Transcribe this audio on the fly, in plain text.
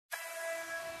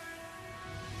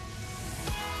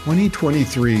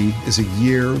2023 is a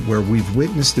year where we've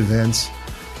witnessed events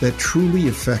that truly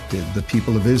affected the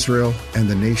people of Israel and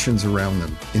the nations around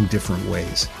them in different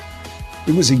ways.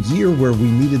 It was a year where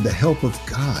we needed the help of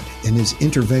God and His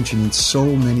intervention in so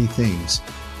many things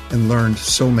and learned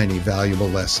so many valuable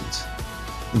lessons.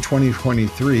 In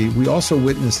 2023, we also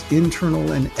witnessed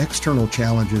internal and external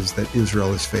challenges that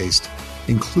Israel has faced,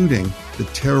 including the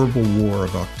terrible war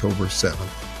of October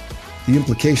 7th. The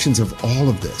implications of all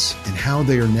of this and how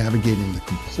they are navigating the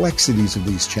complexities of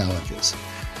these challenges.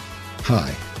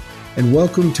 Hi, and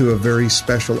welcome to a very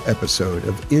special episode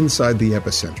of Inside the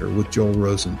Epicenter with Joel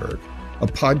Rosenberg, a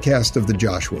podcast of the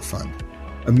Joshua Fund,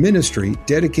 a ministry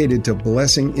dedicated to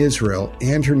blessing Israel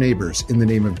and her neighbors in the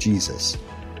name of Jesus.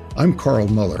 I'm Carl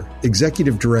Muller,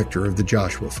 Executive Director of the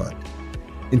Joshua Fund.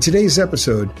 In today's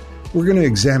episode, we're going to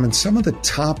examine some of the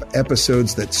top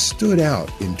episodes that stood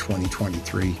out in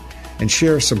 2023 and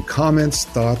share some comments,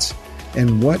 thoughts,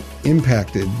 and what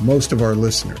impacted most of our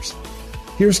listeners.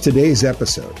 Here's today's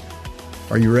episode.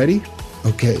 Are you ready?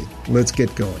 Okay, let's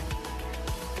get going.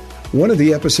 One of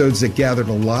the episodes that gathered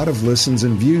a lot of listens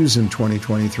and views in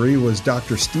 2023 was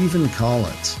Dr. Stephen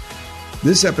Collins.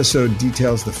 This episode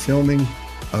details the filming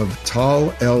of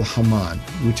Tal el-Haman,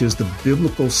 which is the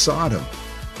biblical Sodom,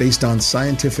 based on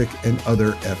scientific and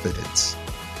other evidence.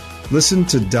 Listen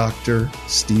to Dr.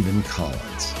 Stephen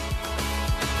Collins.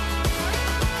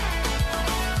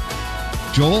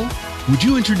 Joel, would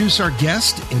you introduce our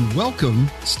guest and welcome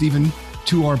Stephen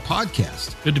to our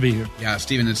podcast? Good to be here. Yeah,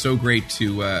 Stephen, it's so great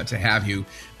to have you.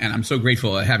 And I'm so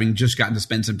grateful having just gotten to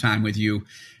spend some time with you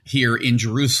here in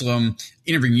Jerusalem,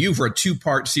 interviewing you for a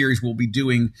two-part series we'll be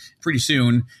doing pretty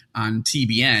soon on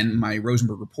TBN, my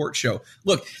Rosenberg Report show.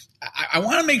 Look, I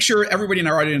want to make sure everybody in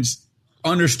our audience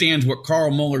understands what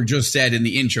Carl Muller just said in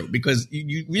the intro, because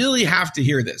you really have to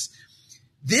hear this.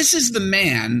 This is the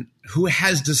man who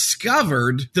has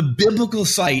discovered the biblical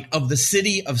site of the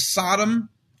city of Sodom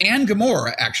and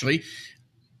Gomorrah, actually,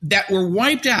 that were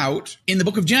wiped out in the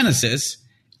book of Genesis,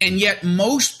 and yet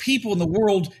most people in the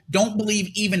world don't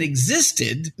believe even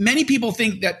existed. Many people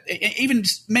think that, even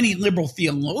many liberal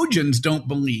theologians don't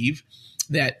believe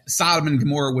that Sodom and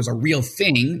Gomorrah was a real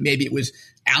thing. Maybe it was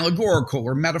allegorical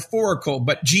or metaphorical,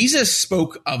 but Jesus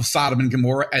spoke of Sodom and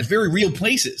Gomorrah as very real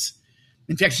places.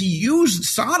 In fact, he used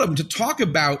Sodom to talk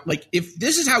about, like, if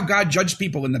this is how God judged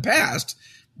people in the past,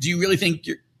 do you really think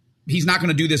he's not going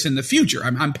to do this in the future?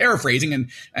 I'm paraphrasing,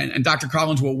 and Dr.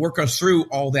 Collins will work us through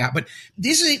all that. But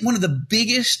this is one of the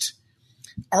biggest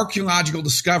archaeological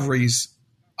discoveries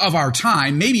of our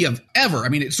time, maybe of ever. I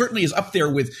mean, it certainly is up there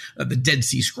with the Dead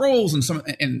Sea Scrolls and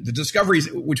the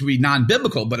discoveries, which would be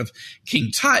non-biblical, but of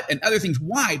King Tut and other things.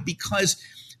 Why? Because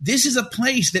this is a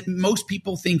place that most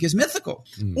people think is mythical,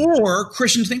 or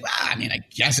Christians think, well, I mean, I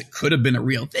guess it could have been a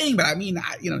real thing, but I mean,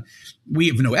 we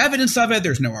have no evidence of it.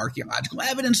 There's no archaeological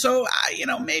evidence. So,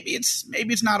 maybe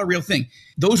it's not a real thing.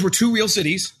 Those were two real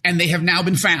cities, and they have now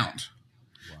been found.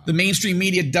 Wow. The mainstream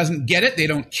media doesn't get it. They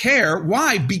don't care.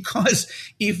 Why? Because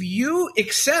if you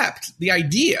accept the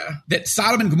idea that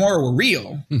Sodom and Gomorrah were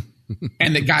real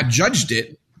and that God judged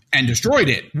it and destroyed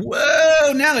it,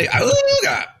 whoa, Nelly,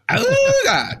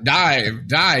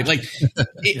 dive. Like,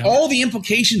 all the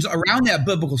implications around that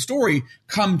biblical story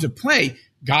come to play.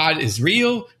 God is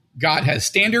real. God has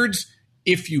standards.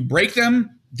 If you break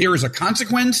them, there is a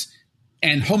consequence.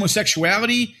 And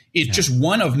homosexuality is just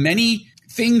one of many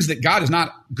things that God is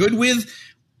not good with.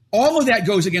 All of that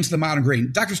goes against the modern grain.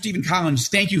 Dr. Stephen Collins,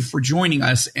 thank you for joining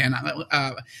us. And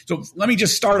so let me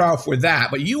just start off with that.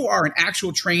 But you are an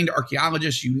actual trained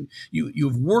archaeologist.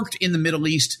 You've worked in the Middle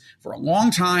East for a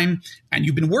long time, and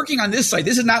you've been working on this site.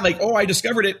 This is not like, I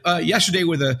discovered it yesterday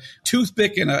with a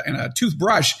toothpick and a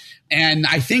toothbrush, and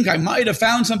I think I might have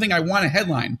found something I want to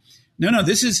headline. No,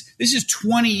 this is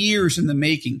 20 years in the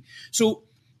making. So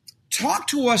talk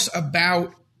to us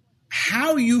about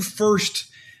how you first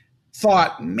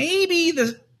thought maybe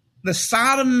the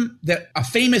Sodom that a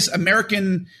famous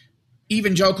American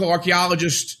evangelical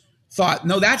archaeologist thought,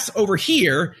 no, that's over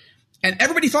here. And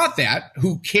everybody thought that,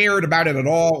 who cared about it at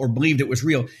all or believed it was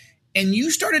real. And you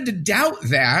started to doubt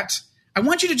that. I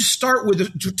want you to just start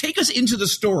to take us into the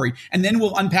story, and then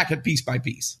we'll unpack it piece by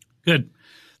piece. Good.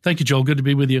 Thank you, Joel. Good to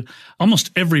be with you. Almost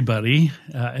everybody,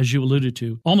 as you alluded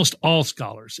to, almost all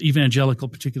scholars, evangelical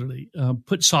particularly,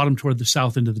 put Sodom toward the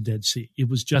south end of the Dead Sea. It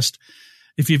was just,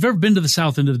 if you've ever been to the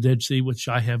south end of the Dead Sea, which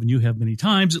I have and you have many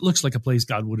times, it looks like a place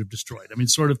God would have destroyed. I mean,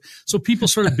 so people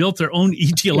sort of built their own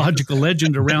etiological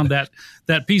legend around that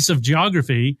pice of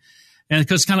geography. And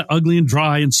because it's kind of ugly and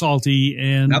dry and salty,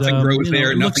 and nothing grows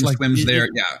there, nothing swims there.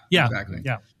 Yeah, exactly.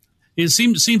 Yeah, it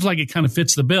seems like it kind of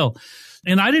fits the bill.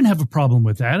 And I didn't have a problem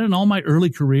with that. In all my early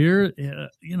career,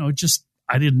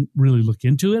 I didn't really look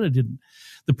into it.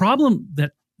 The problem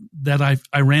that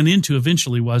I ran into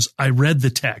eventually was I read the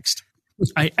text.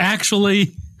 I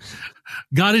actually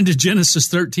got into Genesis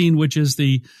 13, which is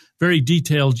the very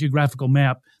detailed geographical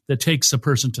map that takes a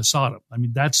person to Sodom. I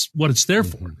mean, that's what it's there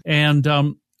for.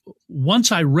 And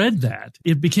once I read that,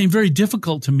 it became very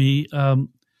difficult to me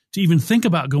to even think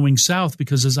about going south,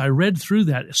 because as I read through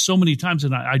that so many times,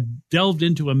 and I delved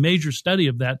into a major study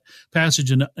of that passage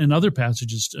and other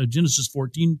passages, Genesis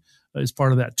 14 is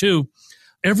part of that too.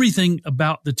 Everything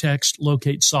about the text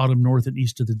locates Sodom north and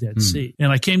east of the Dead Sea.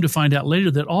 And I came to find out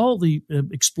later that all the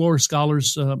explorer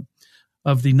scholars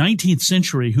of the 19th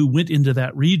century who went into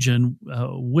that region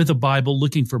with a Bible,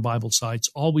 looking for Bible sites,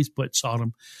 always put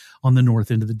Sodom on the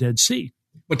north end of the Dead Sea.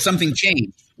 But something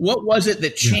changed. What was it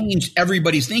that changed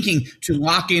everybody's thinking to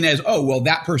lock in as, oh, well,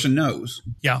 that person knows?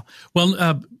 Yeah.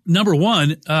 Well, number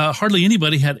one, hardly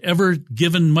anybody had ever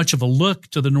given much of a look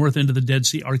to the north end of the Dead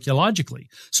Sea archaeologically.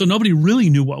 So nobody really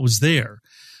knew what was there.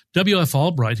 W.F.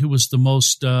 Albright, who was the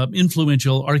most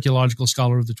influential archaeological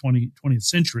scholar of the 20th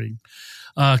century,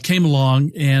 came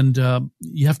along, and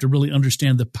you have to really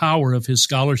understand the power of his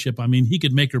scholarship. I mean, he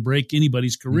could make or break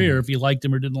anybody's career if he liked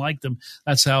them or didn't like them.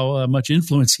 That's how much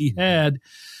influence he had.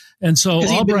 And so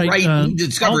Albright, he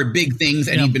discovered big things,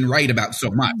 and he'd been right about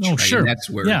so much. Oh, right? sure. And that's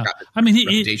where he got the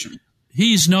reputation.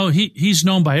 He's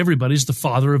known by everybody as the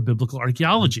father of biblical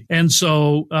archaeology. And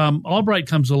so Albright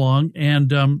comes along,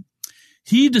 and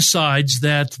he decides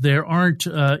that there aren't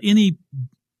any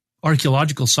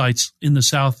archaeological sites in the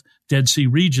South Dead Sea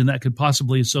region that could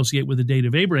possibly associate with the date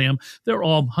of Abraham. They're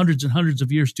all hundreds and hundreds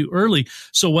of years too early.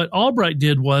 So what Albright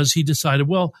did was he decided,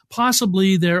 well,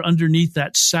 possibly they're underneath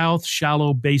that south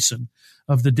shallow basin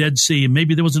of the Dead Sea. And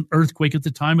maybe there was an earthquake at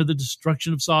the time of the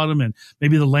destruction of Sodom, and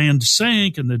maybe the land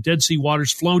sank and the Dead Sea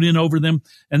waters flowed in over them.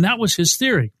 And that was his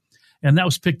theory. And that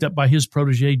was picked up by his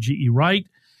protege, G.E. Wright.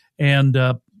 And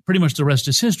pretty much the rest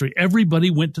is history. Everybody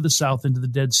went to the south end of the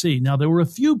Dead Sea. Now, there were a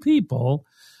few people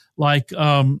like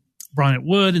Bryant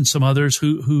Wood and some others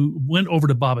who went over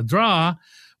to Baba Dra,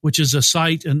 which is a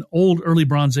site, an old early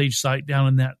Bronze Age site down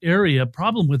in that area.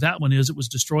 Problem with that one is it was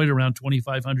destroyed around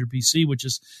 2500 BC, which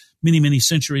is many, many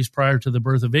centuries prior to the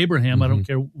birth of Abraham. I don't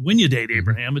care when you date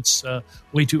Abraham. It's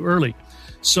way too early.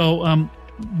 So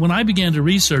when I began to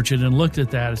research it and looked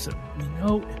at that, I said,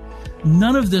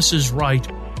 none of this is right.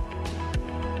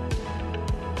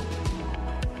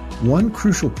 One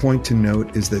crucial point to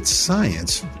note is that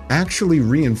science actually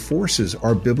reinforces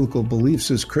our biblical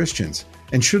beliefs as Christians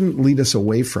and shouldn't lead us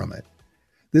away from it.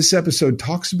 This episode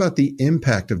talks about the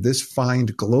impact of this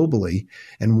find globally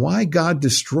and why God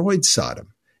destroyed Sodom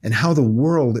and how the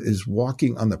world is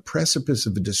walking on the precipice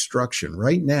of destruction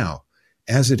right now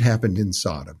as it happened in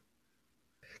Sodom.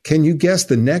 Can you guess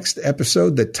the next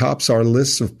episode that tops our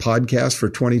lists of podcasts for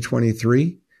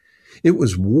 2023? It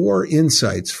was War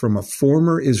Insights from a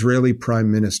former Israeli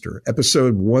prime minister,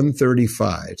 episode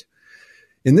 135.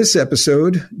 In this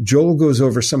episode, Joel goes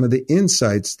over some of the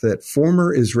insights that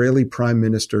former Israeli Prime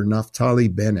Minister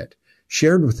Naftali Bennett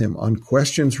shared with him on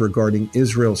questions regarding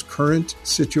Israel's current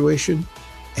situation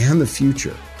and the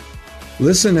future.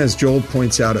 Listen as Joel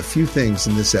points out a few things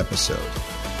in this episode.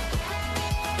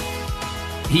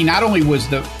 He not only was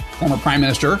the former prime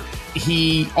minister,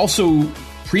 he also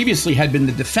previously had been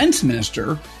the defense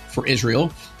minister for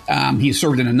Israel. He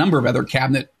served in a number of other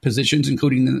cabinet positions,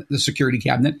 including the security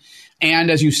cabinet. And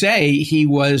as you say, he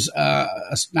was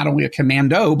not only a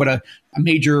commando, but a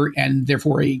major and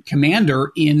therefore a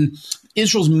commander in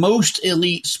Israel's most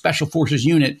elite special forces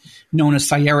unit known as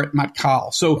Sayeret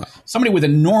Matkal. So somebody with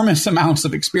enormous amounts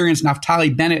of experience,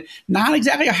 Naftali Bennett, not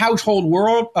exactly a household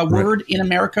word in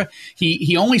America.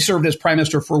 He only served as prime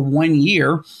minister for 1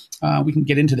 year. We can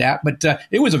get into that, but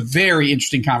it was a very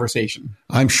interesting conversation.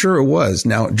 I'm sure it was.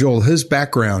 Now, Joel, his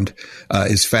background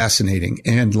is fascinating.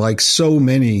 And like so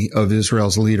many of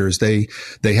Israel's leaders, they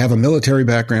have a military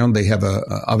background. They have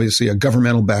obviously a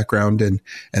governmental background. And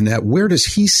that where does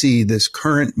he see this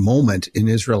current moment in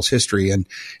Israel's history?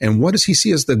 And what does he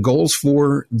see as the goals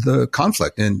for the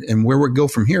conflict and where we go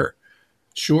from here?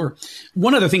 Sure.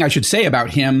 One other thing I should say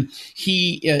about him,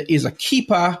 he is a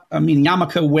kippah, meaning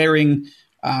yarmulke wearing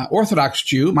Orthodox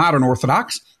Jew, modern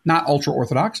Orthodox, not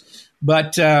ultra-Orthodox,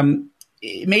 but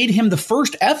it made him the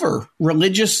first ever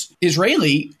religious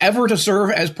Israeli ever to serve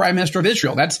as prime minister of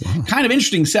Israel. That's kind of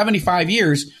interesting. 75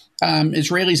 years,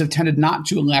 Israelis have tended not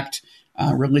to elect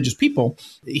religious people.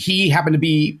 He happened to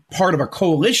be part of a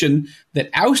coalition that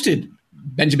ousted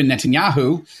Benjamin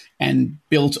Netanyahu and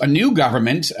built a new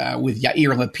government with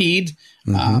Yair Lapid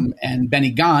and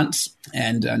Benny Gantz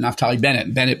and Naftali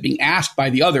Bennett. Bennett being asked by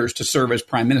the others to serve as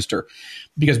prime minister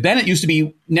because Bennett used to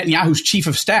be Netanyahu's chief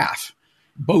of staff.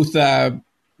 Both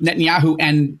Netanyahu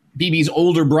and Bibi's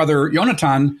older brother Yoni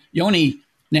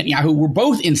Netanyahu were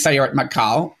both in Sayeret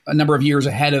Matkal a number of years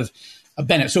ahead of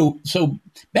Bennett. So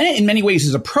Bennett in many ways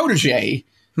is a protege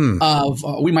of,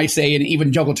 we might say in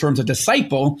evangelical terms, a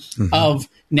disciple of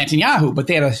Netanyahu. But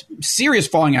they had a serious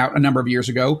falling out a number of years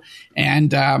ago.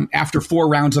 And after 4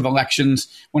 rounds of elections,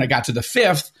 when it got to the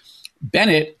 5th,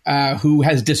 Bennett, who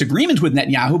has disagreements with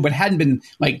Netanyahu, but hadn't been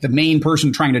like the main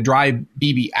person trying to drive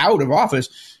Bibi out of office,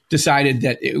 decided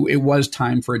that it was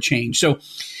time for a change. So,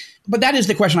 but that is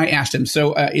the question I asked him.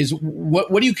 So is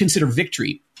what do you consider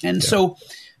victory? And so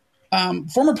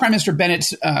former Prime Minister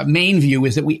Bennett's main view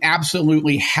is that we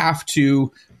absolutely have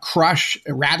to crush,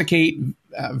 eradicate,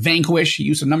 vanquish, he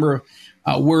used a number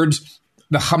of words,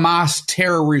 the Hamas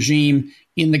terror regime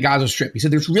in the Gaza Strip. He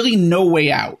said there's really no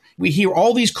way out. We hear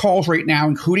all these calls right now,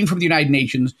 including from the United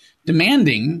Nations,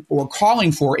 demanding or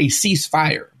calling for a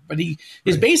ceasefire. But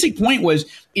his basic point was,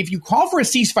 if you call for a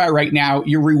ceasefire right now,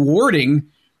 you're rewarding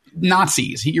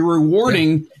Nazis. You're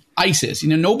rewarding ISIS.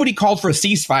 Nobody called for a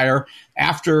ceasefire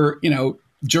after,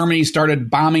 Germany started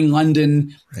bombing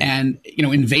London and,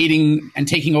 invading and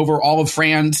taking over all of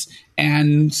France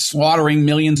and slaughtering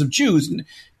millions of Jews.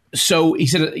 So he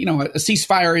said, a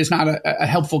ceasefire is not a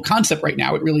helpful concept right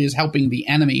now. It really is helping the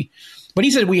enemy. But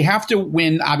he said we have to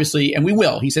win, obviously, and we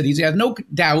will. He said he has no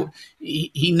doubt.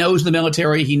 He knows the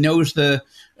military. He knows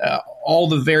all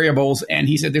the variables. And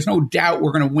he said there's no doubt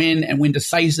we're going to win and win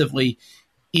decisively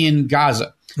in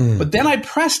Gaza. But then I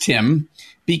pressed him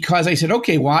because I said,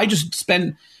 okay, well, I just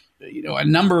spent a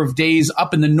number of days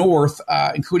up in the north,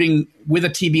 including with a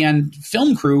TBN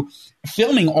film crew,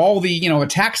 filming all the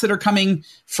attacks that are coming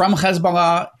from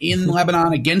Hezbollah in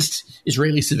Lebanon against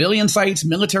Israeli civilian sites,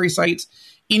 military sites,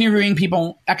 interviewing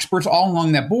people, experts all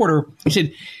along that border. He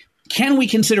said, can we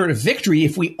consider it a victory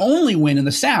if we only win in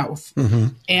the south?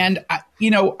 And, I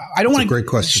don't want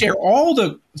to share all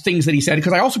the things that he said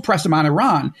because I also pressed him on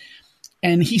Iran.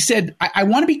 And he said, I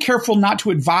want to be careful not to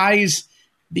advise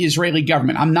the Israeli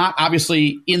government. I'm not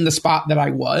obviously in the spot that I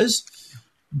was.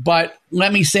 But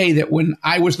let me say that when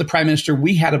I was the prime minister,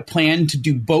 we had a plan to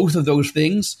do both of those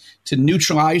things, to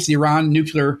neutralize the Iran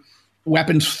nuclear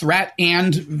weapons threat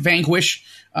and vanquish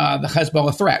the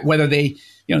Hezbollah threat. Whether the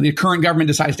current government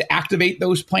decides to activate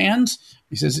those plans,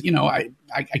 he says, I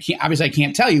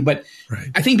can't tell you, but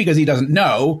I think because he doesn't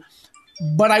know.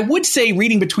 But I would say,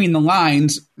 reading between the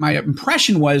lines, my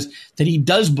impression was that he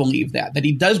does believe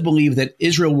that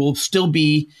Israel will still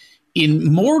be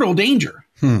in mortal danger.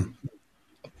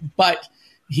 But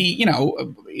he,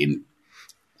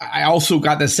 I also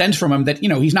got the sense from him that,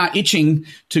 he's not itching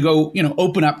to go,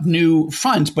 open up new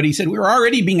fronts. But he said, we're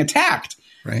already being attacked.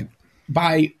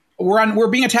 We're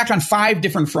being attacked on 5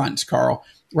 different fronts, Carl.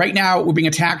 Right now, we're being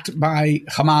attacked by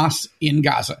Hamas in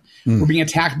Gaza. We're being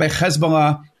attacked by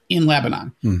Hezbollah in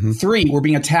Lebanon. 3, we're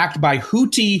being attacked by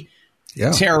Houthi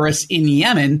terrorists in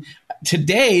Yemen.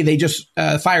 Today, they just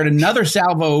fired another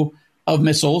salvo of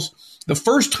missiles. The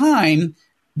first time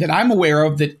that I'm aware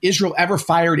of that Israel ever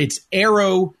fired its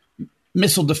Arrow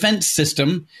missile defense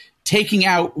system, taking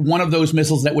out one of those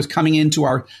missiles that was coming into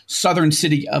our southern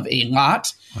city of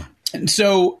Eilat. And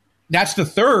so that's the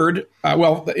third.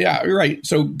 You're right.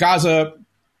 So Gaza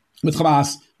with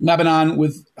Hamas, Lebanon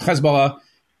with Hezbollah,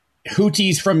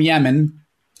 Houthis from Yemen,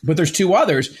 but there's 2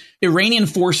 others. Iranian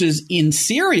forces in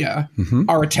Syria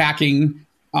are attacking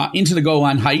into the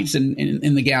Golan Heights and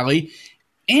in the Galilee.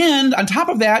 And on top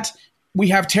of that, we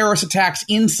have terrorist attacks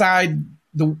inside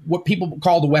what people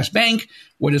call the West Bank,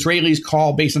 what Israelis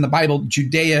call, based on the Bible,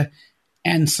 Judea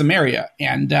and Samaria.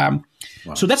 And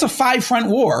so that's a 5-front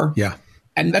war.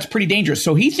 And that's pretty dangerous.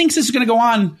 So he thinks this is going to go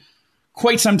on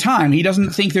quite some time. He doesn't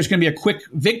think there's going to be a quick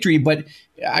victory. But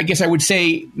I guess I would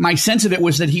say my sense of it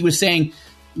was that he was saying,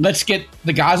 let's get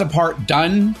the Gaza part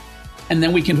done, and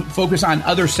then we can focus on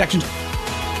other sections.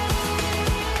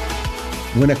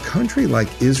 When a country like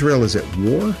Israel is at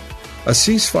war, a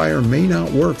ceasefire may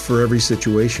not work for every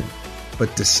situation,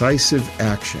 but decisive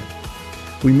action.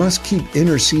 We must keep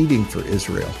interceding for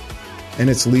Israel and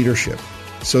its leadership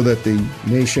so that the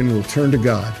nation will turn to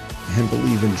God and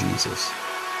believe in Jesus.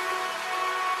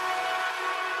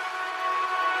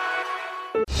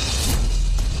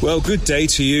 Well, good day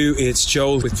to you. It's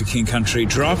Joel with For King Country,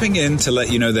 dropping in to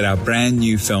let you know that our brand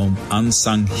new film,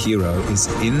 Unsung Hero, is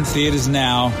in theaters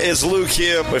now. It's Luke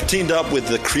here. We've teamed up with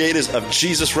the creators of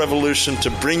Jesus Revolution to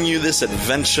bring you this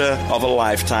adventure of a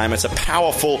lifetime. It's a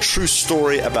powerful, true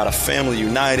story about a family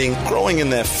uniting, growing in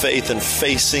their faith, and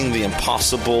facing the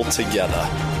impossible together.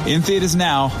 In theaters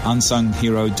now,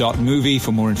 unsunghero.movie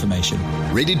for more information.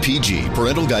 Rated PG.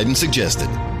 Parental guidance suggested.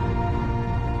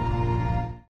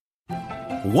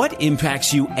 What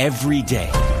impacts you every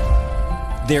day?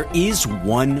 There is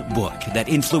one book that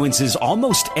influences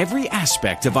almost every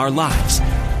aspect of our lives.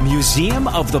 Museum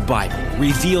of the Bible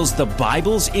reveals the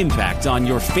Bible's impact on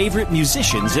your favorite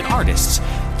musicians and artists,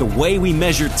 the way we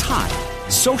measure time,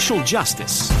 social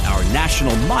justice, our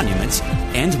national monuments,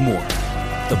 and more.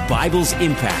 The Bible's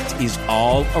impact is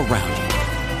all around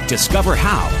you. Discover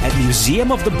how at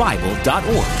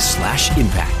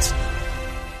museumofthebible.org/impact.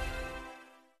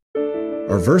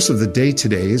 Our verse of the day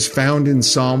today is found in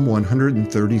Psalm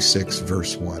 136,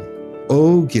 verse 1.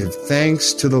 Oh, give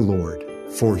thanks to the Lord,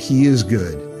 for he is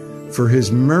good, for his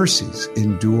mercies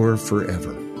endure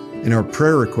forever. And our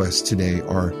prayer requests today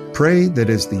are: pray that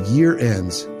as the year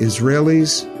ends,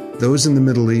 Israelis, those in the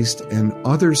Middle East, and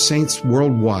other saints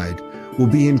worldwide will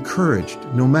be encouraged,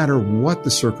 no matter what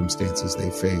the circumstances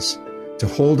they face, to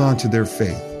hold on to their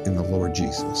faith in the Lord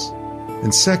Jesus.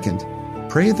 And second,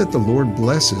 pray that the Lord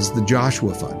blesses the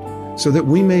Joshua Fund so that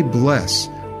we may bless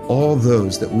all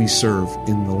those that we serve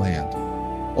in the land.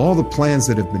 All the plans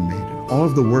that have been made, and all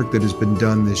of the work that has been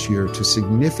done this year to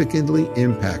significantly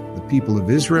impact the people of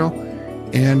Israel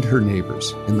and her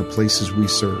neighbors in the places we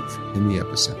serve in the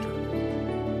epicenter.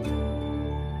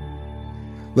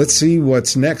 Let's see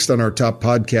what's next on our top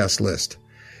podcast list.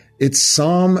 It's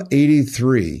Psalm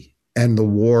 83 and the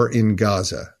war in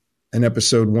Gaza, and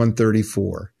episode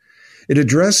 134. It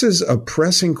addresses a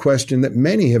pressing question that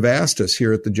many have asked us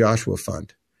here at the Joshua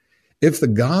Fund. If the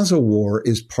Gaza war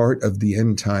is part of the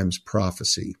end times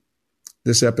prophecy.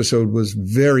 This episode was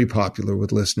very popular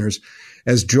with listeners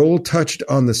as Joel touched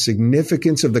on the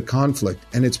significance of the conflict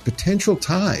and its potential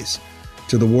ties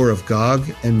to the war of Gog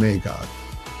and Magog.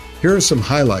 Here are some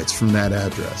highlights from that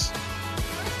address.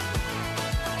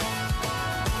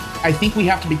 I think we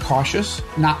have to be cautious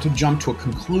not to jump to a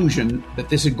conclusion that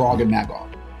this is Gog and Magog.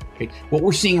 What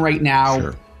we're seeing right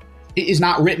now is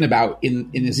not written about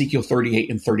in Ezekiel 38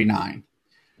 and 39.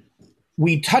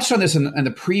 We touched on this in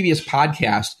the previous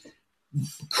podcast.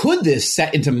 Could this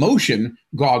set into motion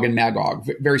Gog and Magog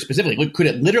very specifically? Could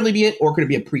it literally be it, or could it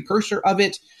be a precursor of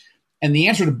it? And the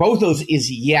answer to both those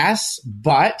is yes,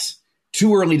 but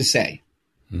too early to say.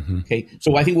 Okay,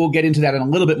 so I think we'll get into that in a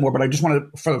little bit more, but I just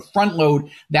want to front load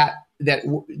that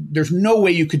there's no way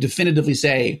you could definitively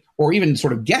say or even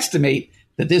sort of guesstimate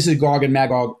that this is Gog and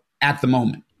Magog at the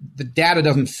moment. The data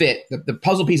doesn't fit. The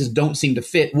puzzle pieces don't seem to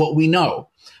fit what we know.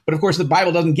 But of course, the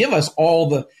Bible doesn't give us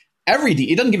it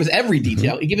doesn't give us every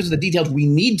detail. It gives us the details we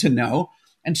need to know.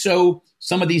 And so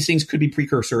some of these things could be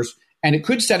precursors and it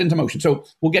could set into motion. So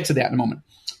we'll get to that in a moment.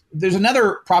 There's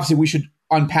another prophecy we should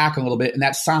unpack a little bit, and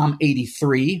that's Psalm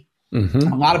 83.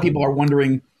 A lot of people are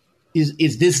wondering,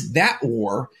 is this that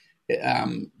war?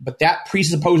 But that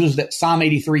presupposes that Psalm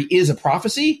 83 is a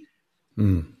prophecy.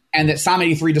 And that Psalm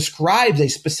 83 describes a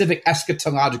specific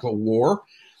eschatological war.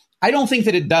 I don't think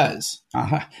that it does.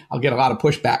 I'll get a lot of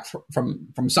pushback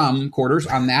from some quarters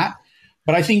on that.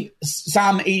 But I think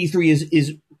Psalm 83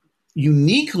 is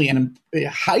uniquely and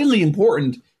highly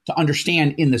important to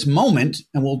understand in this moment.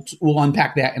 And we'll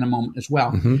unpack that in a moment as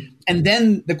well. And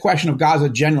then the question of Gaza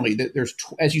generally, that there's,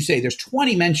 as you say, there's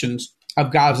 20 mentions of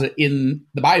Gaza in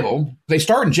the Bible. They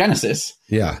start in Genesis,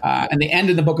 and they end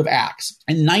in the book of Acts.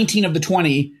 And 19 of the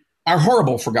 20 are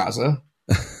horrible for Gaza.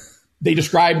 They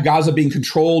describe Gaza being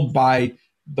controlled by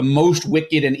the most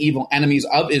wicked and evil enemies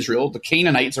of Israel, the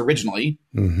Canaanites originally,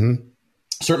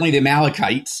 certainly the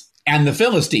Amalekites, and the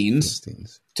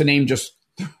Philistines, to name just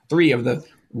 3 of the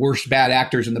worst bad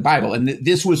actors in the Bible. And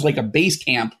this was like a base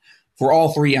camp for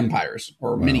all 3 empires,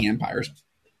 or many empires.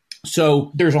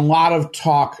 So there's a lot of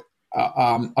talk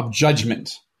of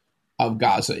judgment of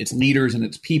Gaza, its leaders and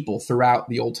its people throughout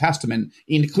the Old Testament,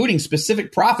 including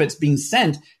specific prophets being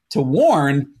sent to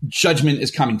warn judgment is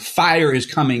coming. Fire is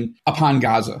coming upon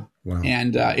Gaza,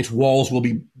 and its walls will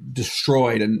be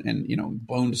destroyed and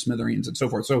blown to smithereens and so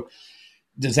forth. So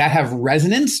does that have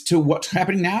resonance to what's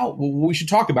happening now? Well, we should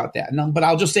talk about that. But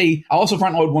I'll just say, I'll also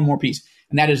front load one more piece.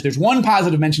 And that is, there's one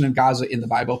positive mention of Gaza in the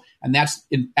Bible, and that's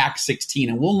in Acts 16.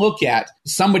 And we'll look at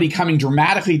somebody coming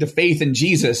dramatically to faith in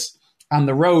Jesus on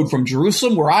the road from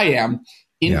Jerusalem, where I am,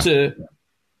 into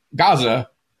Gaza.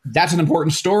 That's an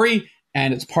important story,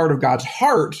 and it's part of God's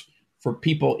heart for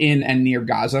people in and near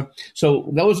Gaza.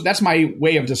 So that's my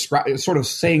way of sort of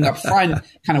saying up front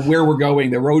kind of where we're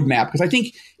going, the roadmap, because I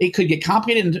think it could get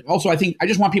complicated. And also I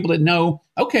just want people to know,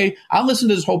 okay, I'll listen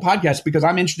to this whole podcast because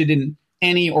I'm interested in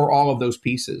any or all of those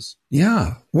pieces.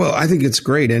 Yeah. Well, I think it's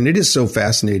great. And it is so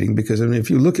fascinating because, I mean,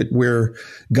 if you look at where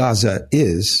Gaza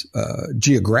is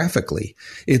geographically,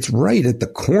 it's right at the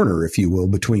corner, if you will,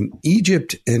 between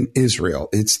Egypt and Israel.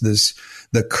 It's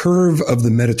the curve of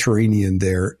the Mediterranean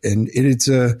there. And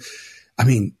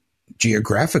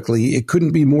geographically, it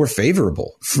couldn't be more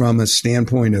favorable from a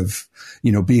standpoint of,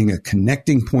 being a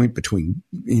connecting point between,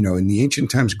 in the ancient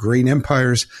times, great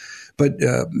empires. But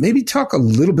maybe talk a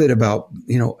little bit about,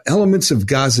 elements of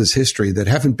Gaza's history that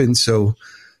haven't been so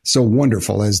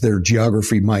wonderful as their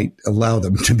geography might allow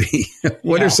them to be.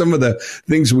 What are some of the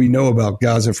things we know about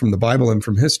Gaza from the Bible and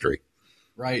from history?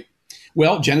 Right.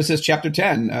 Well, Genesis chapter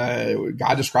 10,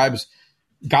 God describes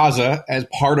Gaza as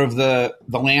part of the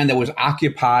land that was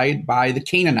occupied by the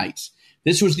Canaanites.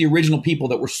 This was the original people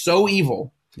that were so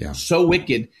evil, so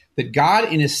wicked, that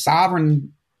God in his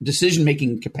sovereign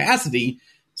decision-making capacity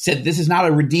said this is not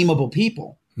a redeemable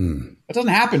people. That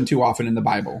doesn't happen too often in the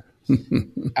Bible.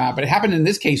 But it happened in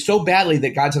this case so badly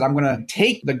that God said, I'm going to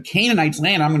take the Canaanites'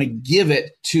 land, I'm going to give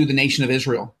it to the nation of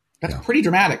Israel. That's pretty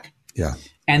dramatic. Yeah.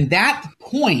 And that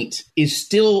point is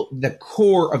still the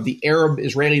core of the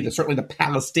Arab-Israeli, certainly the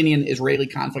Palestinian-Israeli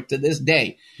conflict to this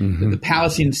day. The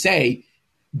Palestinians say,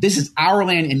 this is our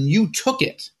land and you took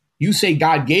it. You say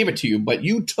God gave it to you, but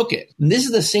you took it. And this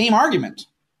is the same argument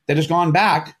that has gone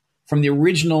back from the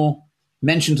original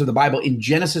mentions of the Bible in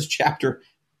Genesis chapter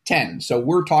 10. So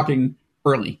we're talking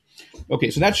early.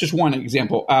 Okay, so that's just one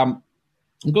example.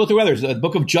 We'll go through others. The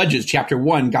book of Judges, chapter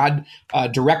 1, God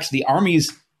directs the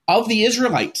armies of the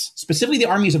Israelites, specifically the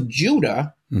armies of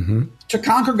Judah, to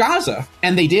conquer Gaza.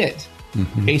 And they did.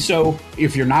 Okay, so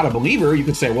if you're not a believer, you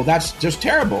could say, well, that's just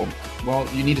terrible. Well,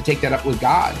 you need to take that up with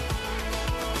God.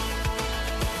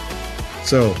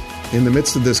 So, in the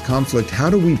midst of this conflict, how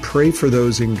do we pray for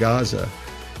those in Gaza?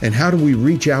 And how do we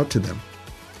reach out to them?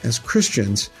 As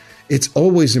Christians, it's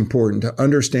always important to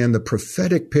understand the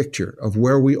prophetic picture of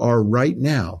where we are right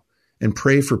now and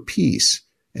pray for peace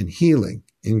and healing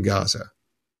in Gaza.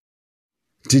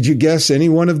 Did you guess any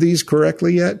one of these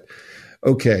correctly yet?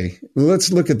 Okay,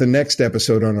 let's look at the next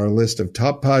episode on our list of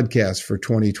top podcasts for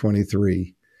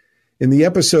 2023. In the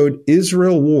episode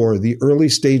Israel War, the Early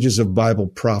Stages of Bible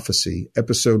Prophecy,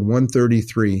 episode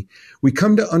 133, we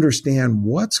come to understand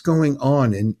what's going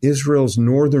on in Israel's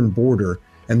northern border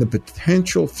and the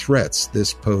potential threats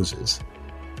this poses.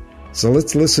 So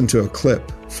let's listen to a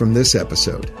clip from this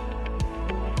episode.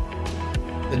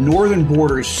 The northern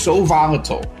border is so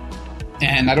volatile,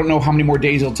 and I don't know how many more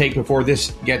days it'll take before this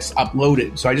gets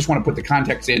uploaded. So I just want to put the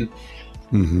context in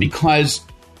because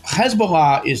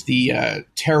Hezbollah is the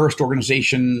terrorist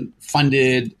organization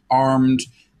funded, armed,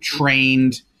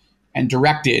 trained, and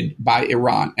directed by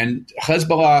Iran. And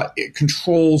Hezbollah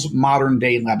controls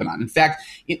modern-day Lebanon. In fact,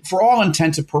 for all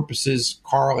intents and purposes,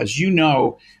 Carl, as you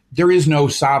know, there is no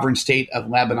sovereign state of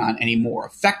Lebanon anymore.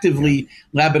 Effectively,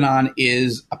 Lebanon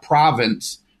is a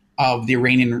province of the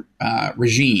Iranian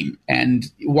regime. And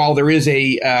while there is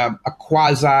a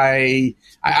quasi,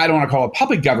 I don't want to call it a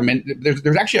puppet government,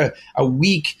 there's actually a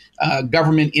weak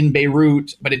government in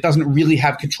Beirut, but it doesn't really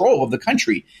have control of the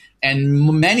country.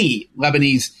 And many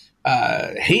Lebanese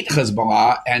hate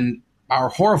Hezbollah and are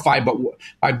horrified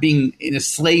by being in a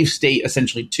slave state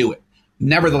essentially to it.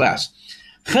 Nevertheless,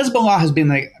 Hezbollah has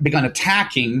begun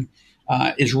attacking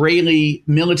Israeli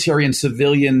military and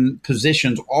civilian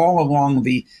positions all along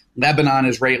the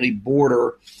Lebanon-Israeli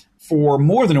border for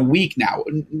more than a week now.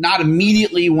 Not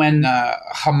immediately when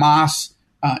Hamas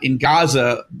in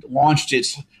Gaza launched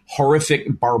its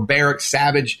horrific, barbaric,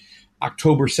 savage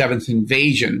October 7th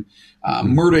invasion,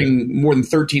 murdering more than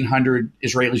 1,300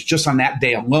 Israelis just on that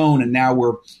day alone. And now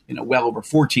we're well over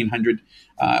 1,400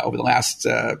 over the last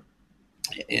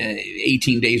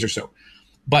 18 days or so.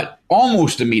 But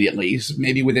almost immediately,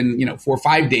 maybe within 4 or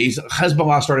 5 days,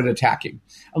 Hezbollah started attacking.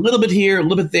 A little bit here, a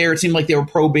little bit there. It seemed like they were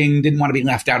probing, didn't want to be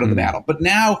left out of the battle. But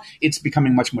now it's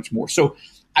becoming much, much more. So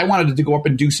I wanted to go up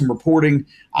and do some reporting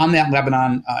on that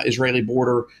Lebanon-Israeli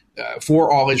border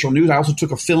for All Israel News. I also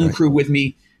took a film crew with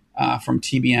me from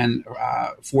TBN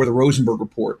for the Rosenberg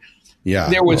Report.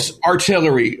 Yeah, there was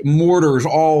artillery, mortars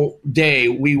all day.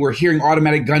 We were hearing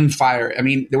automatic gunfire. I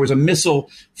mean, there was a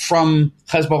missile from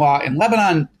Hezbollah in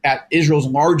Lebanon at Israel's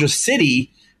largest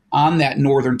city on that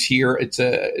northern tier.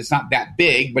 It's not that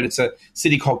big, but it's a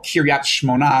city called Kiryat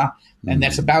Shmona, and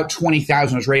that's about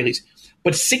 20,000 Israelis.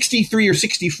 But 63 or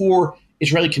 64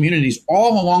 Israeli communities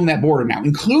all along that border now,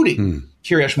 including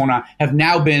Kiryat Shmona, have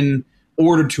now been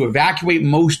ordered to evacuate.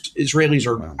 Most Israelis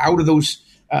are out of those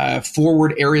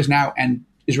forward areas now, and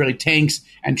Israeli tanks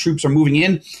and troops are moving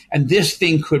in. And this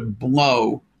thing could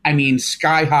blow,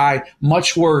 sky high,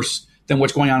 much worse than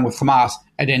what's going on with Hamas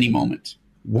at any moment.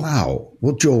 Wow.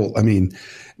 Well, Joel, some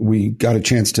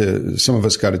of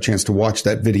us got a chance to watch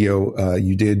that video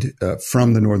you did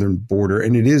from the northern border.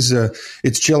 And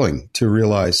it's chilling to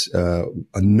realize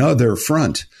another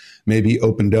front maybe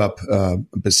opened up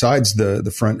besides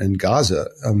the front in Gaza.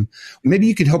 Maybe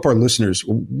you could help our listeners.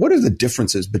 What are the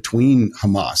differences between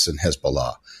Hamas and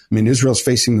Hezbollah? Israel's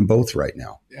facing them both right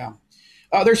now. Yeah.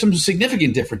 There's some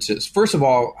significant differences. First of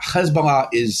all, Hezbollah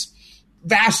is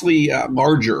vastly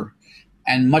larger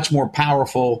and much more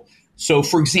powerful. So,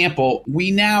 for example,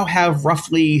 we now have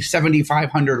roughly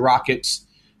 7,500 rockets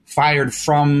fired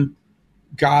from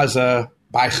Gaza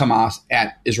by Hamas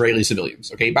at Israeli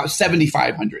civilians, okay? About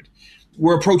 7,500.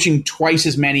 We're approaching twice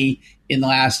as many in the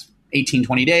last 18,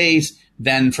 20 days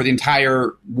than for the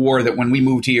entire war that when we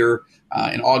moved here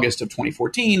in August of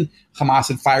 2014, Hamas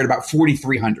had fired about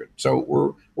 4,300.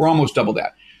 So we're almost double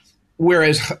that.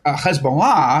 Whereas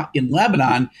Hezbollah in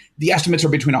Lebanon, the estimates are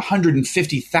between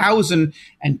 150,000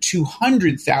 and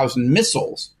 200,000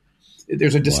 missiles.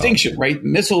 There's a distinction, right?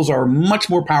 Missiles are much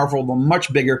more powerful, they're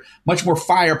much bigger, much more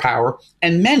firepower,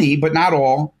 and many, but not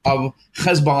all, of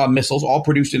Hezbollah missiles, all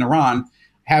produced in Iran,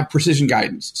 have precision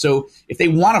guidance. So if they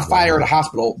want to fire at a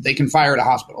hospital, they can fire at a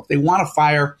hospital. If they want to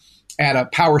fire at a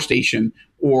power station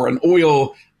or an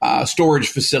oil storage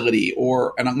facility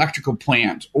or an electrical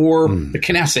plant or the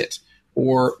Knesset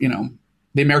or,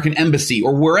 the American embassy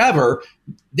or wherever,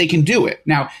 they can do it.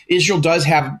 Now, Israel does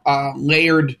have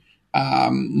layered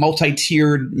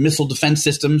multi-tiered missile defense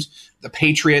systems, the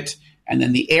Patriot, and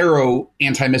then the Arrow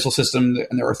anti-missile system.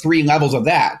 And there are 3 levels of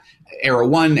that: Arrow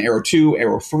 1, Arrow 2,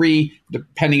 Arrow 3,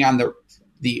 depending on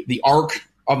the arc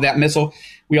of that missile.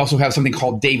 We also have something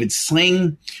called David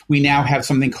Sling. We now have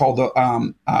something called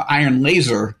the Iron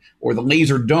Laser or the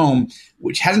Laser Dome,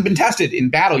 which hasn't been tested in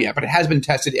battle yet, but it has been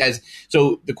tested as.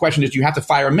 So the question is, do you have to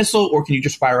fire a missile or can you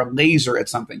just fire a laser at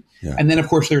something? Yeah. And then, of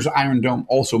course, there's Iron Dome,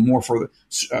 also more for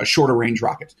the shorter range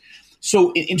rockets.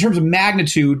 So in terms of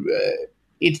magnitude,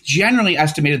 it's generally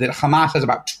estimated that Hamas has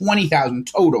about 20,000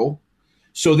 total.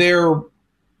 So they're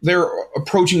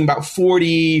approaching about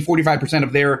 45%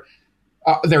 of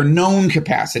their known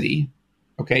capacity.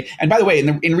 Okay. And by the way,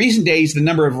 in recent days, the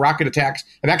number of rocket attacks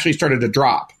have actually started to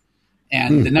drop.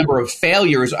 And the number of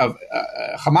failures of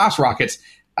Hamas rockets,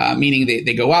 meaning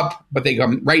they go up, but they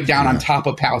come right down on top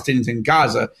of Palestinians in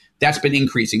Gaza, that's been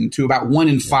increasing to about 1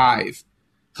 in 5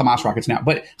 Hamas rockets now.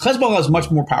 But Hezbollah is much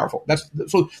more powerful. That's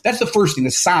the first thing,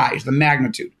 the size, the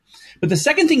magnitude. But the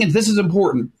second thing, and this is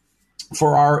important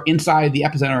for our Inside the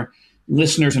Epicenter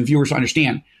listeners and viewers to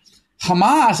understand,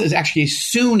 Hamas is actually a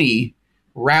Sunni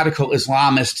radical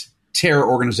Islamist terror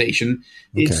organization.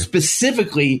 Okay. It's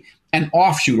specifically an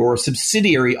offshoot or a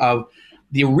subsidiary of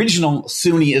the original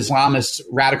Sunni Islamist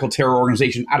radical terror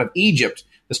organization out of Egypt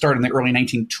that started in the early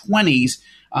 1920s,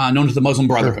 known as the Muslim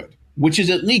Brotherhood, which is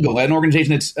illegal, an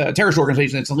organization that's a terrorist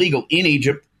organization that's illegal in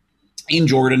Egypt, in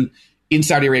Jordan, in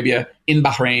Saudi Arabia, in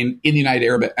Bahrain, in the United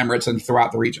Arab Emirates, and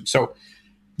throughout the region. So,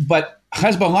 but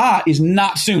Hezbollah is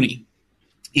not Sunni.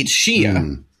 It's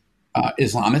Shia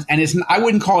Islamist, and I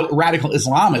wouldn't call it radical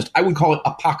Islamist. I would call it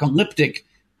apocalyptic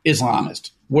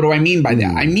Islamist. What do I mean by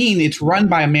that? I mean, it's run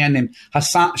by a man named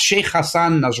Sheikh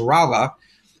Hassan Nasrallah,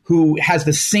 who has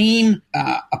the same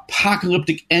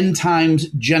apocalyptic end times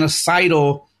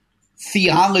genocidal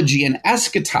theology and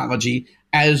eschatology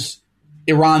as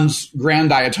Iran's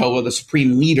Grand Ayatollah, the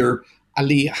supreme leader,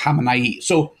 Ali Khamenei.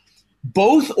 So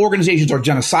both organizations are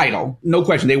genocidal, no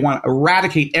question. They want to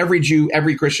eradicate every Jew,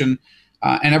 every Christian,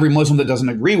 and every Muslim that doesn't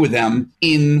agree with them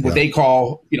in what they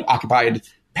call, occupied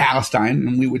Palestine,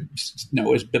 and we would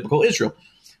know as biblical Israel.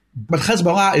 But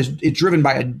Hezbollah is driven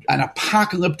by an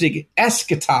apocalyptic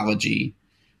eschatology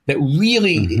that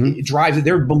really drives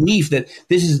their belief that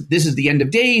this is the end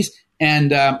of days,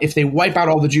 and if they wipe out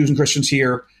all the Jews and Christians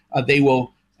here, they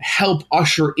will help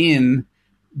usher in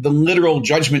the literal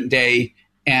judgment day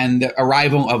and the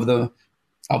arrival of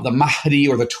the Mahdi,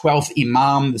 or the 12th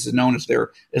Imam. This is known as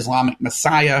their Islamic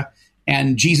Messiah,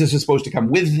 and Jesus is supposed to come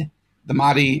with the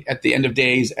Mahdi at the end of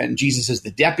days, and Jesus is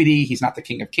the deputy. He's not the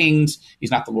King of Kings.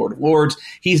 He's not the Lord of Lords.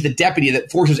 He's the deputy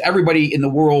that forces everybody in the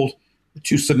world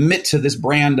to submit to this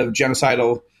brand of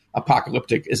genocidal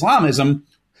apocalyptic Islamism,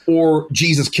 or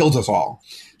Jesus kills us all.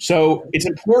 So it's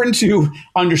important to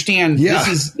understand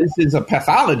this is a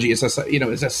pathology. It's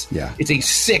a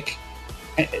sick,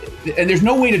 and there's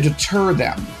no way to deter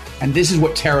them And this is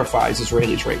what terrifies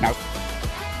Israelis right now.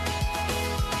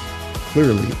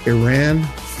 Clearly, Iran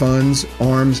funds,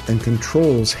 arms, and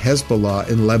controls Hezbollah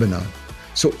in Lebanon.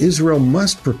 So Israel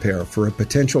must prepare for a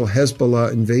potential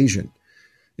Hezbollah invasion.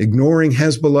 Ignoring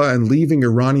Hezbollah and leaving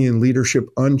Iranian leadership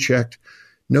unchecked,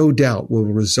 no doubt will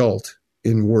result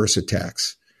in worse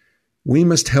attacks. We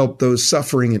must help those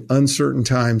suffering in uncertain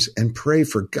times and pray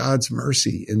for God's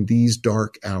mercy in these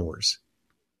dark hours.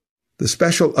 The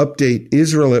special update,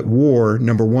 Israel at War,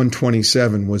 number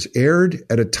 127, was aired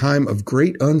at a time of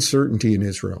great uncertainty in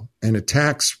Israel, and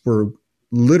attacks were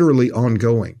literally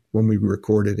ongoing when we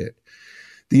recorded it.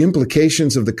 The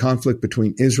implications of the conflict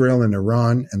between Israel and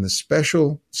Iran and the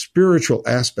special spiritual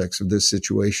aspects of this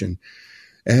situation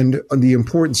and the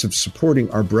importance of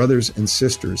supporting our brothers and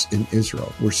sisters in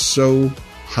Israel were so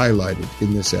highlighted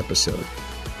in this episode.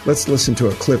 Let's listen to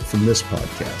a clip from this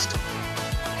podcast.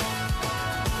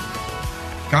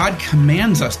 God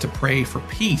commands us to pray for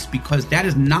peace because that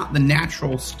is not the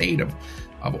natural state of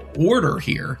order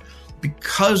here.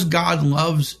 Because God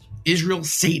loves Israel,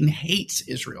 Satan hates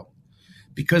Israel.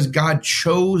 Because God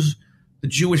chose the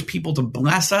Jewish people to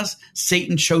bless us,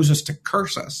 Satan chose us to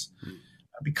curse us.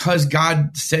 Because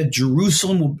God said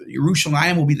Jerusalem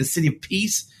will be the city of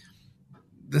peace,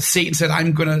 Satan said,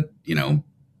 I'm going to,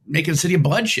 make it a city of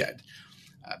bloodshed.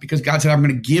 Because God said, I'm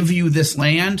going to give you this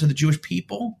land to the Jewish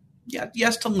people. Yeah,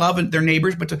 yes, to love their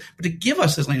neighbors, but to give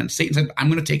us this land. Satan said, I'm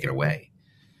going to take it away.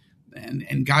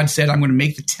 And God said, I'm going to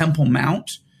make the Temple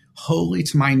Mount holy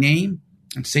to my name.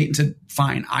 And Satan said,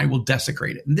 fine, I will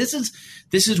desecrate it. And this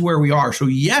is where we are. So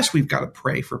yes, we've got to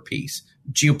pray for peace,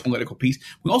 geopolitical peace.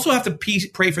 We also have to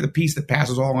pray for the peace that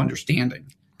passes all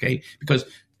understanding, okay? Because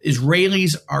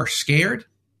Israelis are scared.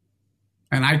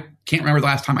 And I can't remember the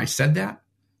last time I said that.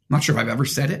 I'm not sure if I've ever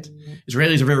said it.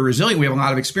 Israelis are very resilient. We have a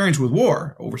lot of experience with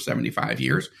war over 75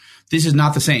 years. This is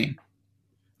not the same.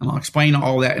 And I'll explain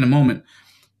all that in a moment.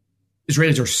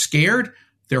 Israelis are scared.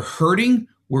 They're hurting.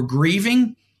 We're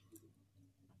grieving.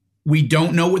 We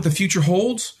don't know what the future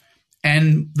holds.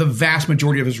 And the vast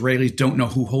majority of Israelis don't know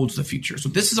who holds the future. So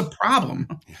this is a problem,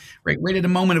 right? Right at a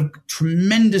moment of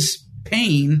tremendous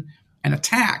pain and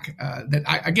attack.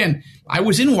 I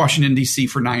was in Washington, D.C.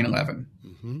 for 9/11.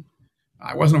 Mm-hmm.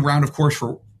 I wasn't around, of course,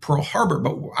 for Pearl Harbor,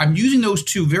 but I'm using those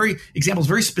two examples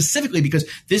very specifically because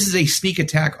this is a sneak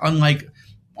attack unlike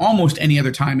almost any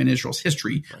other time in Israel's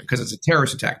history because it's a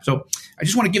terrorist attack. So I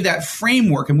just want to give that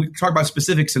framework, and we can talk about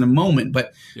specifics in a moment,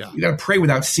 but you got to pray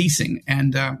without ceasing.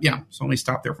 And so let me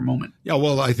stop there for a moment. Yeah,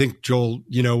 well, I think, Joel,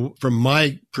 from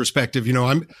my perspective,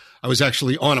 I was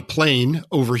actually on a plane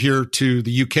over here to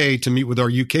the UK to meet with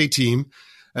our UK team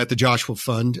at the Joshua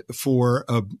Fund for,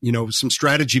 some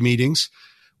strategy meetings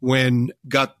when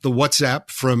got the WhatsApp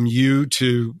from you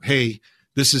to, hey,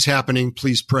 this is happening,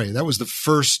 please pray. That was the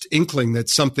first inkling that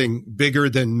something bigger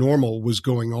than normal was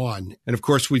going on. And of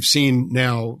course, we've seen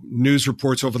now news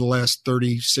reports over the last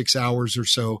 36 hours or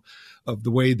so of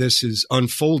the way this is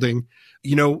unfolding.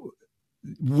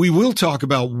 We will talk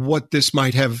about what this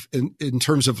might have in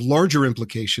terms of larger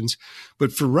implications.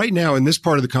 But for right now, in this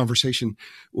part of the conversation,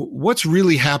 what's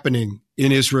really happening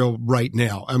in Israel right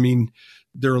now? I mean,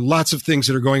 there are lots of things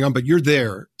that are going on, but you're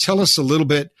there. Tell us a little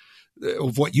bit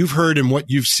of what you've heard and what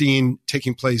you've seen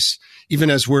taking place, even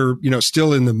as we're,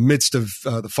 still in the midst of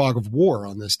the fog of war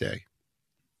on this day.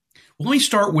 Well, let me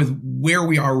start with where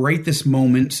we are right this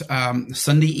moment,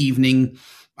 Sunday evening,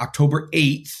 October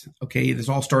 8th. Okay, this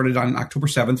all started on October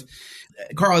 7th.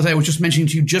 Carl, as I was just mentioning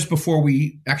to you just before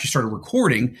we actually started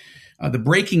recording, the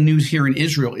breaking news here in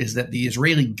Israel is that the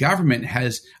Israeli government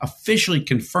has officially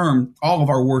confirmed all of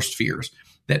our worst fears,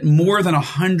 that more than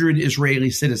 100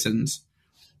 Israeli citizens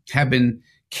have been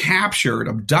captured,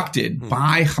 abducted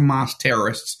by Hamas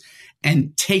terrorists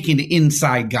and taken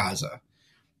inside Gaza.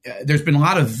 There's been a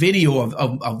lot of video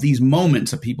of these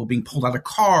moments of people being pulled out of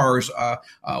cars,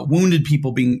 wounded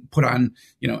people being put on,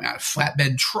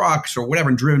 flatbed trucks or whatever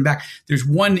and driven back. There's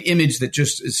one image that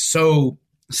just is so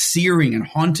searing and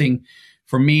haunting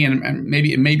for me, and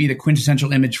maybe it may be the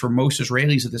quintessential image for most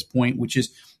Israelis at this point, which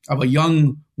is of a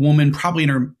young woman, probably in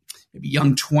her maybe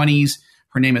young 20s.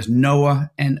 Her name is Noah,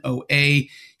 N-O-A.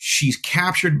 She's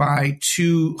captured by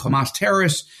two Hamas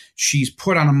terrorists. She's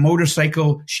put on a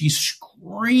motorcycle. She's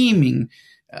screaming.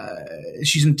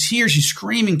 She's in tears. She's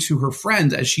screaming to her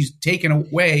friends as she's taken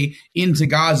away into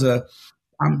Gaza,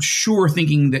 I'm sure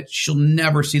thinking that she'll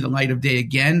never see the light of day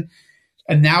again.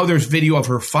 And now there's video of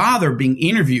her father being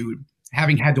interviewed,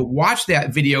 having had to watch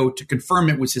that video to confirm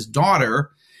it was his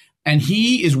daughter. And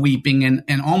he is weeping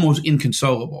and almost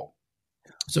inconsolable.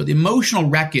 So the emotional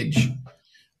wreckage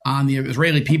on the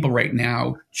Israeli people right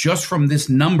now, just from this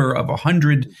number of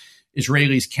 100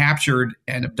 Israelis captured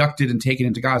and abducted and taken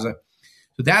into Gaza.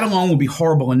 So that alone will be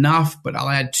horrible enough, but I'll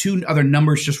add two other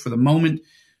numbers just for the moment.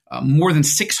 More than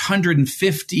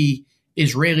 650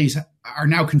 Israelis are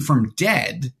now confirmed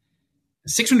dead.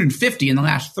 650 in the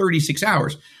last 36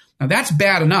 hours. Now that's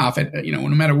bad enough, no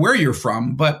matter where you're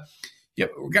from, but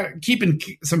we've got to keep in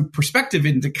some perspective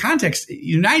into context. The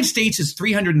United States is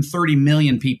 330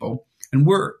 million people, and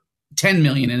we're 10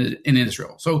 million in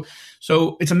Israel. So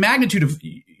it's a magnitude of,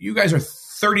 you guys are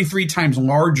 33 times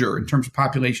larger in terms of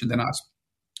population than us.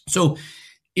 So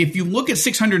if you look at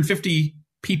 650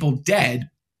 people dead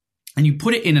and you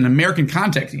put it in an American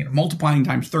context, multiplying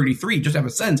times 33, just have a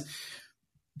sense,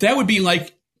 that would be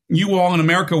like you all in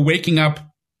America waking up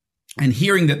and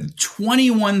hearing that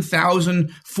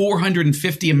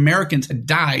 21,450 Americans had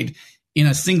died in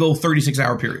a single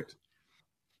 36-hour period.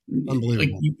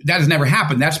 Unbelievable. That has never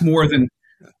happened. That's more than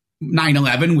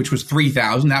 9/11, which was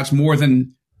 3,000. That's more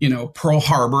than, Pearl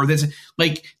Harbor.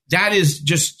 That is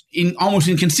just almost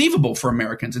inconceivable for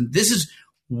Americans. And this is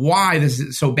why this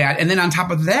is so bad. And then on top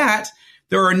of that,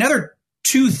 there are another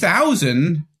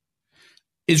 2,000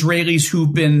 Israelis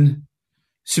who've been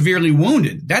severely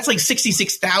wounded. That's like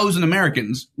 66,000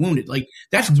 Americans wounded.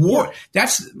 That's war.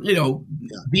 That's,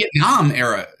 Vietnam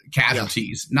era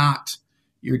casualties, not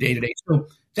your day-to-day. So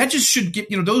that just should get,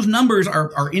 those numbers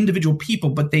are individual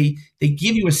people, but they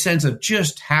give you a sense of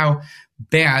just how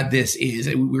bad this is.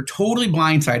 We're totally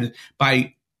blindsided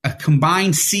by a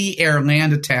combined sea, air,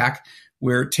 land attack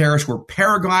where terrorists were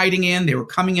paragliding in. They were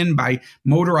coming in by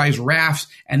motorized rafts,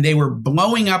 and they were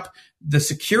blowing up the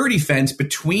security fence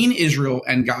between Israel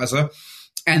and Gaza,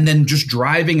 and then just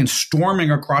driving and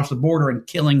storming across the border and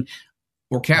killing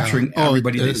or capturing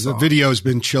everybody they saw. The video has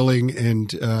been chilling, and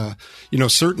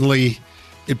certainly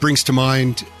it brings to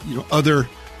mind other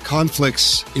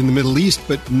conflicts in the Middle East,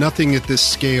 but nothing at this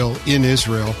scale in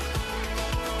Israel.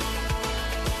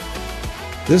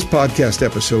 This podcast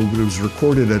episode was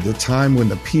recorded at a time when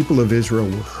the people of Israel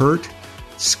were hurt,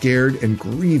 scared, and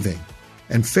grieving,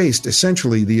 and faced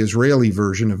essentially the Israeli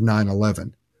version of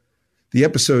 9/11. The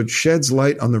episode sheds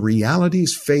light on the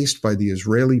realities faced by the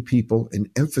Israeli people and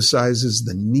emphasizes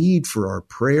the need for our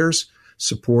prayers,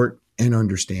 support, and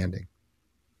understanding.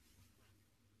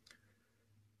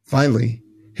 Finally,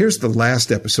 here's the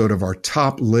last episode of our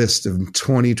top list of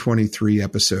 2023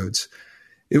 episodes.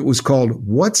 It was called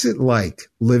What's It Like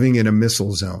Living in a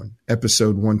Missile Zone,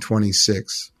 episode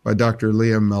 126, by Dr.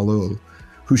 Leah Malul,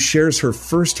 who shares her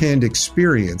firsthand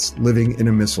experience living in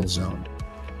a missile zone.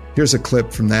 Here's a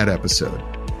clip from that episode.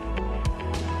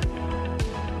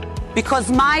 Because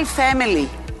my family,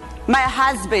 my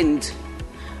husband,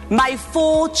 my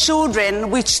 4 children,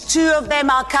 which 2 of them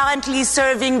are currently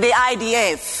serving the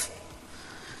IDF,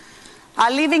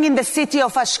 are living in the city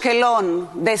of Ashkelon,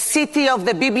 the city of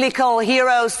the biblical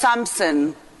hero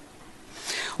Samson,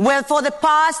 where for the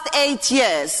past 8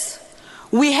 years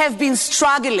we have been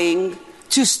struggling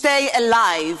to stay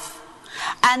alive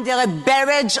under a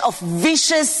barrage of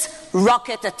vicious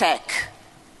rocket attack.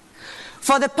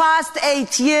 For the past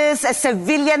 8 years, a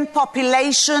civilian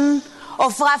population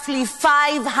of roughly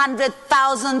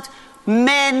 500,000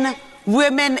 men,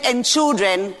 women, and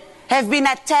children have been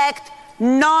attacked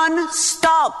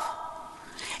non-stop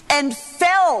and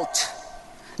felt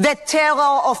the terror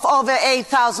of over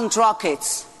 8,000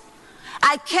 rockets.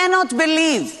 I cannot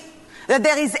believe that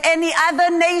there is any other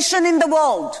nation in the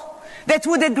world that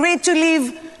would agree to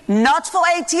live not for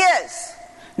 8 years,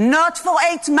 not for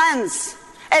 8 months,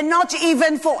 and not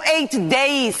even for 8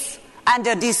 days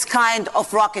under this kind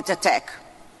of rocket attack.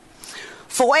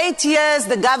 For 8 years,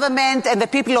 the government and the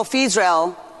people of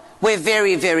Israel were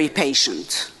very, very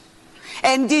patient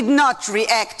and did not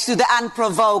react to the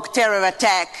unprovoked terror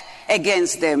attack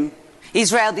against them.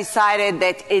 Israel decided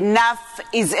that enough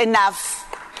is enough,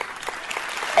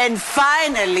 and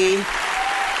finally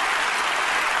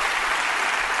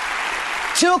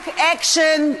took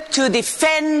action to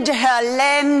defend her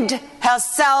land,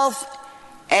 herself,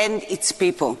 and its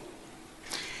people.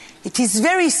 It is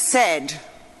very sad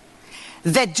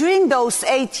that during those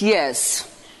 8 years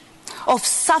of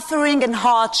suffering and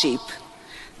hardship,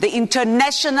 the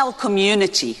international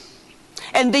community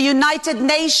and the United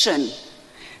Nations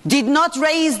did not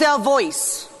raise their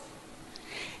voice.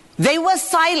 They were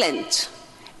silent,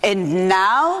 and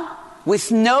now,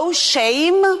 with no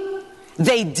shame,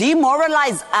 they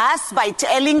demoralize us by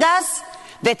telling us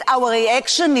that our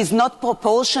reaction is not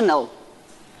proportional.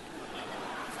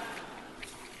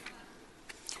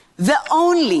 The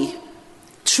only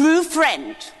true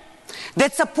friend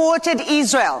that supported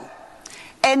Israel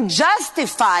and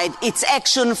justified its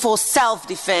action for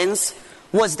self-defense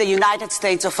was the United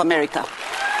States of America.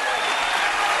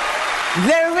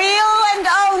 the real and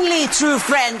only true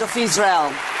friend of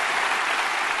Israel.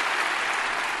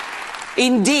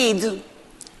 Indeed,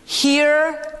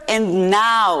 here and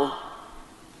now,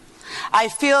 I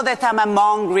feel that I'm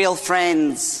among real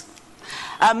friends,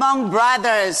 among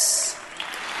brothers,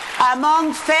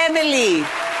 among family,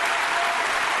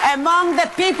 among the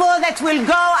people that will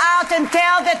go out and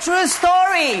tell the true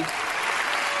story.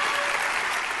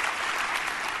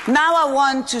 Now I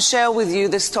want to share with you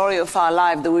the story of our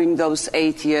life during those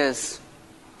 8 years.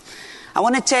 I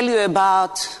want to tell you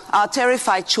about our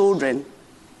terrified children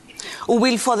who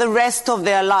will for the rest of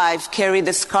their life carry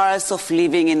the scars of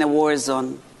living in a war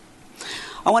zone.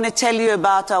 I want to tell you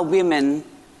about our women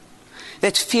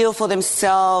that fear for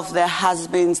themselves, their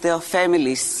husbands, their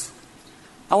families.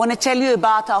 I want to tell you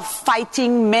about our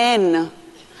fighting men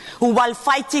who, while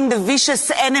fighting the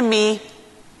vicious enemy,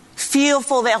 fear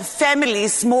for their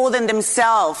families more than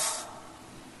themselves.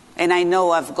 And I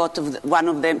know I've got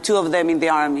two of them in the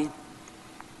army.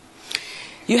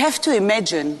 You have to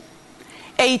imagine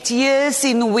 8 years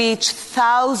in which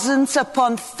thousands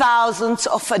upon thousands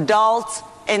of adults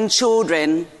and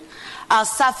children are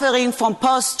suffering from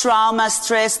post-trauma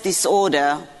stress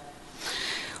disorder,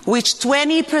 which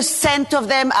 20% of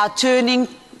them are turning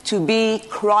to be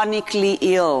chronically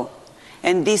ill.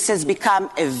 And this has become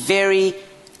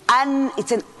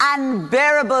it's an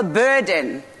unbearable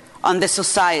burden on the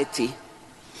society.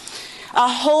 A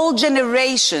whole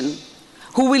generation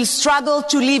who will struggle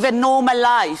to live a normal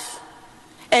life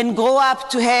and grow up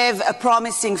to have a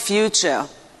promising future.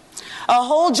 A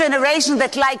whole generation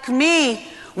that, like me,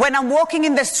 when I'm walking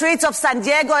in the streets of San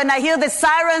Diego and I hear the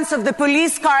sirens of the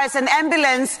police cars and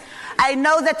ambulance, I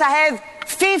know that I have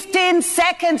 15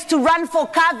 seconds to run for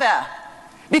cover,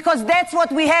 because that's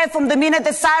what we have from the minute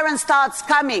the siren starts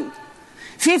coming.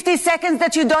 50 seconds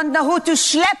that you don't know who to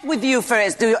schlep with you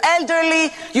first. Your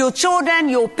elderly, your children,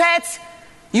 your pets,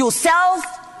 yourself.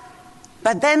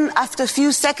 But then after a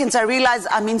few seconds I realize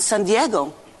I'm in San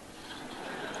Diego.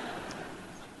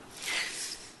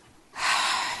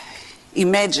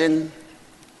 Imagine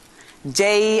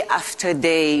day after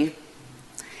day,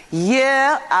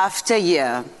 year after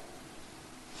year,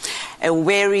 a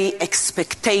weary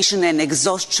expectation and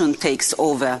exhaustion takes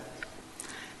over.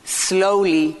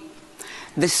 Slowly,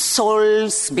 the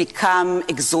souls become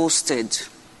exhausted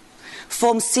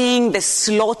from seeing the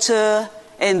slaughter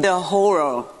and the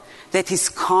horror that is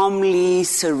calmly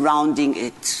surrounding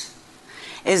it,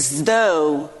 as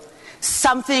though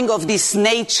something of this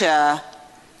nature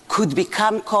could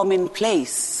become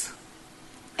commonplace,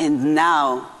 and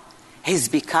now has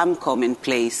become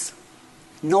commonplace,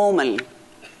 normal.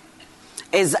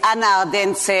 As Anna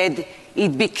Ardern said,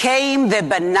 it became the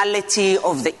banality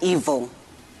of the evil.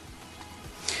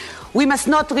 We must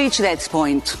not reach that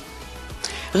point.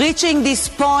 Reaching this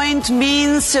point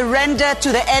means surrender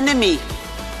to the enemy.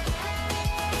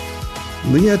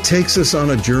 Leah takes us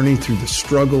on a journey through the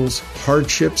struggles,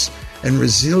 hardships, and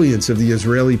resilience of the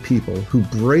Israeli people who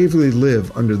bravely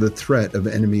live under the threat of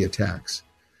enemy attacks.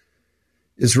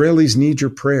 Israelis need your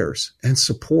prayers and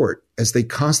support as they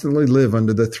constantly live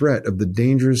under the threat of the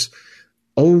dangers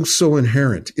so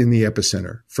inherent in the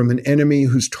epicenter from an enemy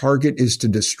whose target is to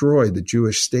destroy the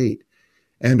Jewish state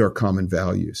and our common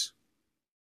values.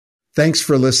 Thanks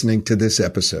for listening to this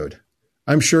episode.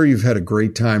 I'm sure you've had a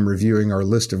great time reviewing our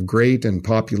list of great and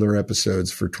popular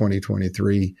episodes for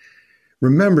 2023.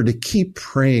 Remember to keep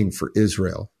praying for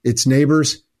Israel, its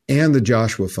neighbors, and the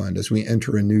Joshua Fund as we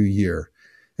enter a new year.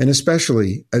 And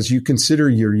especially as you consider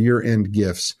your year-end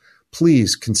gifts,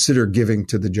 please consider giving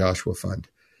to the Joshua Fund.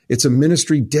 It's a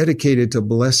ministry dedicated to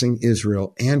blessing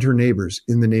Israel and her neighbors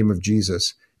in the name of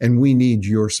Jesus, and we need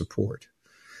your support.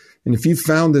 And if you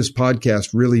found this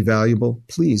podcast really valuable,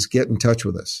 please get in touch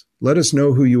with us. Let us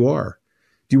know who you are.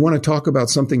 Do you want to talk about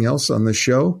something else on the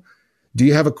show? Do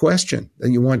you have a question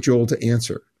that you want Joel to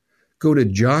answer? Go to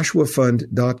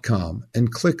joshuafund.com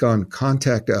and click on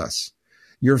Contact Us.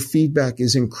 Your feedback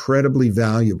is incredibly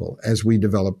valuable as we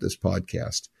develop this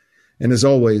podcast. And as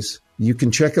always, you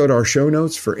can check out our show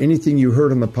notes for anything you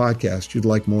heard on the podcast you'd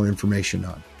like more information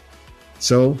on.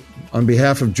 So, on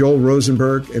behalf of Joel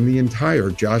Rosenberg and the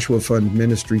entire Joshua Fund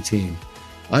ministry team,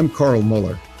 I'm Carl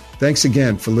Muller. Thanks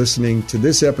again for listening to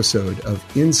this episode of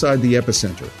Inside the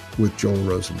Epicenter with Joel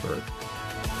Rosenberg.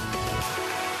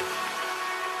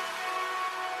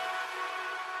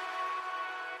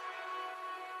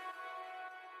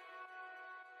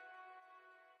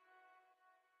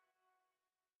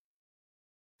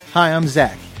 Hi, I'm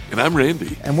Zach. And I'm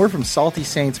Randy. And we're from Salty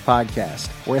Saints Podcast.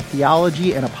 We're a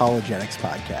theology and apologetics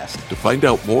podcast. To find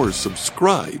out more,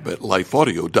 subscribe at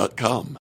lifeaudio.com.